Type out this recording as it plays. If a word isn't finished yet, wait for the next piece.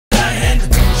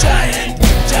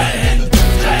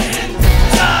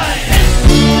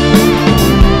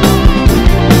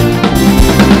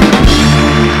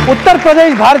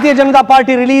Pradesh Bharatiya Janata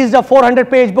party release a 400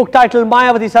 page book title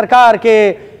Mayawati सरकार के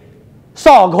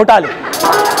 100 घोटाले।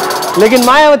 लेकिन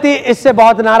मायावती इससे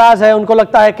बहुत नाराज है। उनको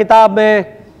लगता है किताब में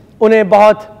उन्हें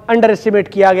बहुत अंडर एस्टिमेट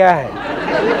किया गया है।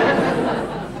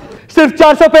 सिर्फ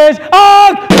 400 पेज।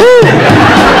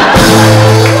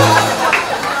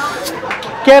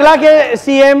 केरला के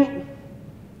सीएम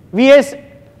वीएस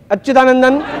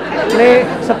अच्युतानंदन ने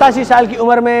 87 साल की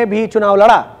उम्र में भी चुनाव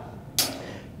लड़ा।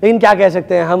 लेकिन क्या कह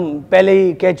सकते हैं, हम पहले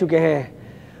ही कह चुके हैं,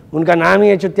 उनका नाम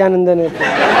ही अच्युतानंदन है।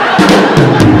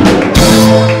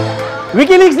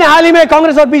 विकीलीक्स ने हाल ही में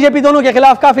कांग्रेस और बीजेपी दोनों के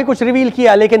खिलाफ काफी कुछ रिवील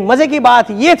किया। लेकिन मजे की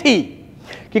बात यह थी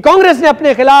कि कांग्रेस ने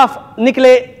अपने खिलाफ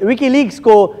निकले विकीलीक्स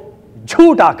को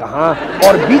झूठा कहा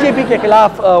और बीजेपी के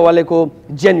खिलाफ वाले को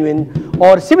जेन्युइन,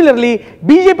 और सिमिलरली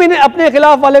बीजेपी ने अपने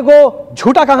खिलाफ वाले को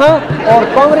झूठा कहा और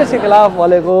कांग्रेस के खिलाफ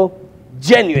वाले को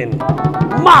जेन्युइन।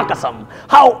 मां कसम,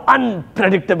 हाउ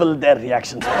अनप्रेडिक्टेबल देयर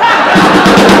रिएक्शंस।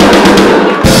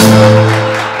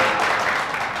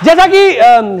 जैसा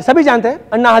कि सभी जानते हैं,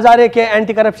 अन्ना हजारे के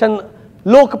एंटी करप्शन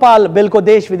लोकपाल बिल को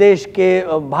देश विदेश के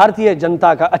भारतीय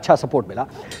जनता का अच्छा सपोर्ट मिला।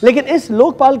 लेकिन इस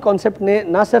लोकपाल कॉन्सेप्ट ने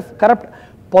न सिर्फ करप्ट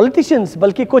पॉलिटिशियंस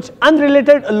बल्कि कुछ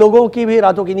अनरिलेटेड लोगों की भी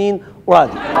रातों की नींद उड़ा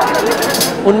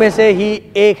दी। उनमें से ही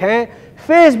एक हैं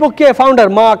फेसबुक के founder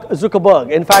mark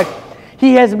Zuckerberg. In fact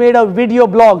he has made a video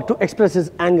blog to express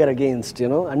his anger against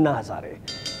Anna Hazare.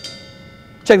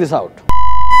 Check this out.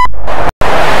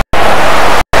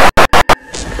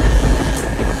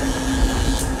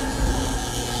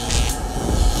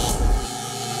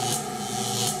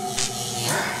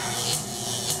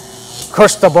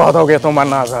 खुश तो बहुत हो गए तुम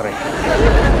अन्ना हजारे,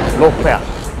 लोकपाल,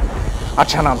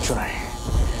 अच्छा नाम चुना है।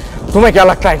 तुम्हें क्या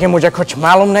लगता है कि मुझे कुछ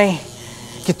मालूम नहीं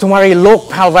कि तुम्हारी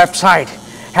Lokpal website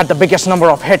had the biggest number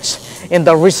of hits in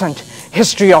the recent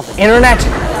history of internet?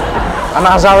 Anna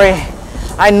Hazare,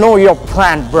 I know your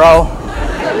plan, bro.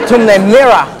 तुमने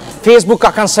मेरा फेसबुक का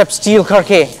कंसेप्ट स्टील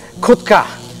करके खुद का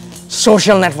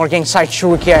सोशल नेटवर्किंग साइट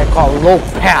शुरू किया है called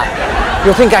Lokpal.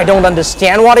 You think I don't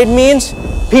understand what it means?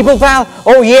 People pal?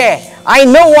 Oh yeah, I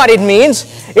know what it means.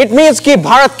 It means कि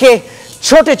भारत के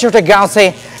छोटे छोटे गांव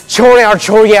से छोरे और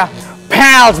छोरियां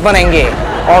pals बनेंगे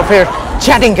और फिर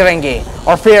चैटिंग करेंगे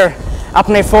और फिर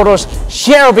अपने फोटोज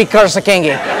शेयर भी कर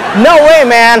सकेंगे। No way,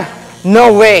 man. No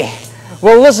way.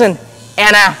 Well, listen,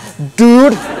 Anna,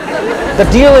 dude. The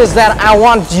deal is that I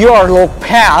want your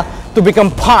local to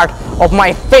become part of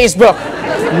my Facebook.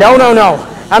 No, no, no.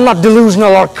 I'm not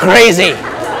delusional or crazy.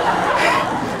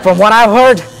 From what I've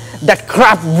heard, that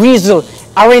crap weasel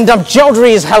Arindam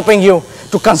Chaudhary is helping you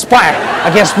to conspire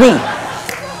against me.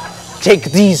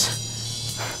 Take these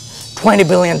 $20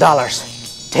 billion.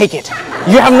 Take it.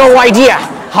 You have no idea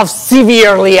how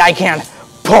severely I can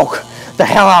poke the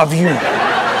hell out of you.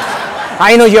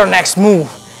 I know your next move,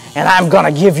 and I'm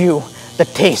gonna give you the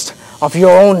taste of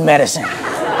your own medicine.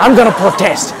 I'm gonna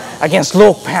protest against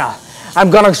Lokpal. I'm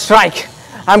gonna strike.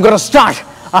 I'm gonna start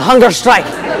a hunger strike.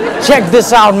 Check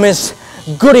this out, Miss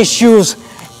Goody Shoes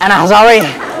and Hazare.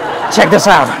 Check this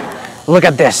out. Look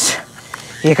at this.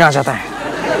 ये कहाँ जाता है?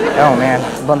 Oh man,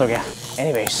 बंद हो गया.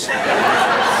 Anyways,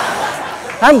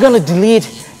 I'm gonna delete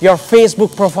your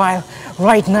Facebook profile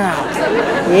right now.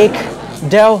 एक,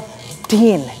 दो,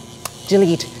 तीन.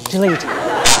 Delete, delete.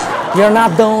 You're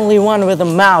not the only one with a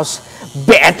mouse,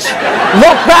 bitch.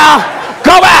 Lokpal,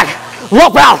 go back.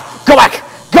 Lokpal, go back.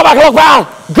 Go back, Lokpal.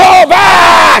 Go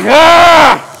back.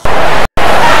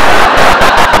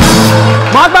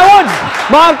 Mark my words.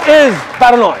 Mark is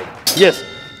paranoid. Yes.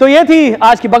 तो ये थी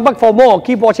आज की बकबक। For more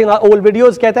keep watching our old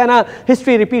videos. कहते हैं ना,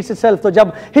 history repeats itself. तो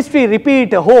जब हिस्ट्री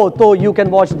रिपीट हो तो you can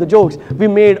watch the jokes we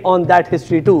made on that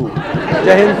history to.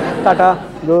 जय Hind, Tata,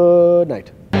 good night.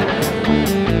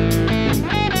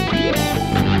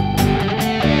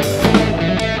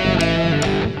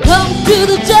 Come to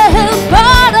the Jai Hind